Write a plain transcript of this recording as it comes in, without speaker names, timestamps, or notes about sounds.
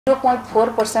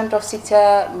0.4% of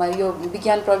शिक्षामा यो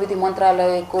विज्ञान प्रविधि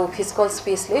मन्त्रालयको फिस्कल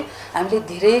स्पेसले हामीले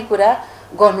धेरै कुरा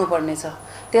गर्नुपर्नेछ।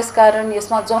 त्यसकारण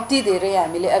यसमा जति धेरै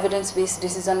हामीले एभिडेन्स बेस्ड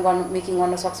डिसिजन मेकिङ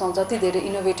गर्न सक्छौं, जति धेरै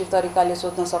इनोभेटिभ तरिकाले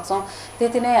सोच्न सक्छौं,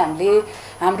 त्यति नै हामीले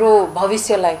हाम्रो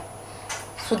भविष्यलाई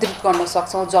सुदृढ गर्न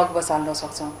सक्छौं, जग बसाल्न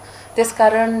सक्छौं।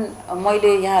 त्यसकारण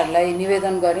मैले यहाँहरूलाई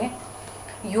निवेदन गरेँ,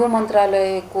 यो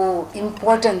मन्त्रालयको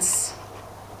इम्पोर्टेन्स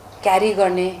क्यारी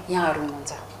गर्ने यहाँहरू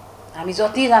हुनुहुन्छ। हामी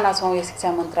जतिजना छौं यो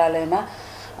शिक्षा मन्त्रालयमा,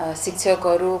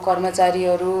 शिक्षकहरू,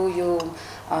 कर्मचारीहरू, यो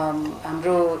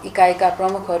हाम्रो इकाइका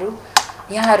प्रमुखहरू,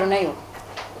 यहाँहरू नै हो।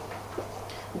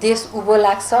 देश उभो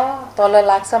लाग्छ, तल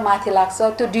लाग्छ, माथि लाग्छ,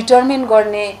 त्यो डिटर्मिन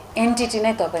गर्ने एन्टिटी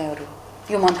नै तपाईहरु,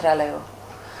 यो मन्त्रालय हो।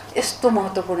 यस्तो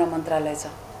महत्त्वपूर्ण मन्त्रालय छ।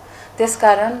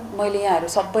 त्यसकारण मैले यहाँहरू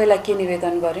सबैलाई के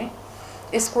निवेदन गरेँ,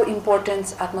 यसको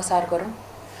इम्पोर्टेन्स आत्मसात गरौँ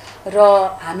र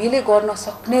हामीले गर्न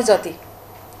सक्ने जति,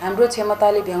 हाम्रो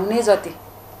क्षमताले भ्याउने जति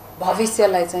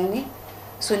भविष्यलाई चाहिँ नि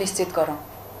सुनिश्चित गरौँ।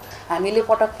 हामीले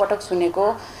पटक पटक सुनेको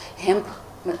हेम्प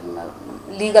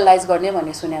लिगलाइज गर्ने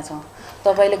भन्ने सुनेका छौं।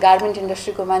 तपाईले गार्मेन्ट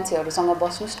इन्डस्ट्रीको मान्छेहरुसँग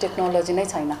बस्नुस्, टेक्नोलोजी नै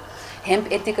छैन।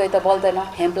 हेम्प यतिकै त बल्दैन,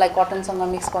 हेम्पलाई कटनसँग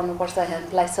मिक्स गर्नुपर्छ,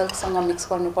 हेम्पलाई सिल्कसँग मिक्स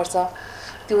गर्नुपर्छ।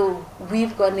 त्यो वीव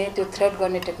गर्ने, त्यो थ्रेड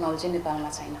गर्ने टेक्नोलोजी नेपालमा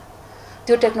छैन।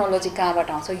 त्यो टेक्नोलोजी कहाँबाट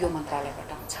आउँछ? यो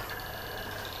मन्त्रालयबाट आउँछ।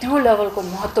 त्यो लेभलको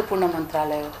महत्त्वपूर्ण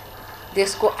मन्त्रालय हो।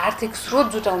 देशको आर्थिक स्रोत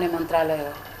जुटाउने मन्त्रालय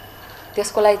हो।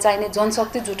 त्यसको लागि चाहिने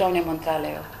जनशक्ति जुटाउने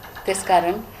मन्त्रालय हो।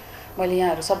 त्यसकारण मैले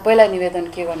यहाँहरू सबैलाई निवेदन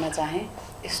के गर्न चाहे,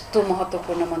 यस्तो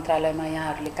महत्त्वपूर्ण मन्त्रालयमा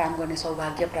यहाँहरूले काम गर्ने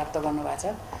सौभाग्य प्राप्त गर्नुभएको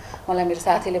छ। मलाई मेरो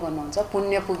साथीले भन्नुहुन्छ,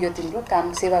 पुण्य पुग्यो तिम्रो,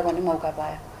 काम सेवा गर्ने मौका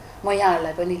पायो। म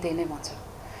यहाँहरूलाई पनि त्यही नै भन्छु।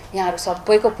 यहाँहरू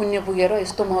सबैको पुण्य पुगेर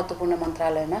यस्तो महत्त्वपूर्ण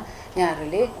मन्त्रालयमा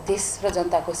यहाँहरूले देश र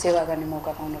जनताको सेवा गर्ने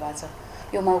मौका पाउनु भएको छ।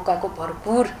 यो मौकाको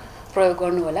भरपूर प्रयोग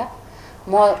गर्नु होला।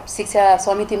 म शिक्षा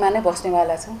समितिमा नै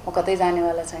बस्नेवाला छु, म कतै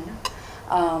जानेवाला छैन।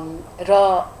 र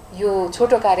यो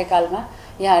छोटो कार्यकालमा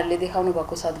यहाँहरूले देखाउनु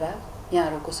भएको सद्भाव,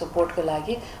 यहाँहरूको सपोर्टको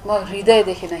लागि म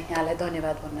हृदयदेखि नै यहाँलाई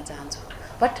धन्यवाद भन्न चाहन्छु।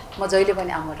 बट म जहिले पनि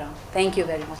आमर रहँ। Thank you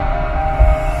very much.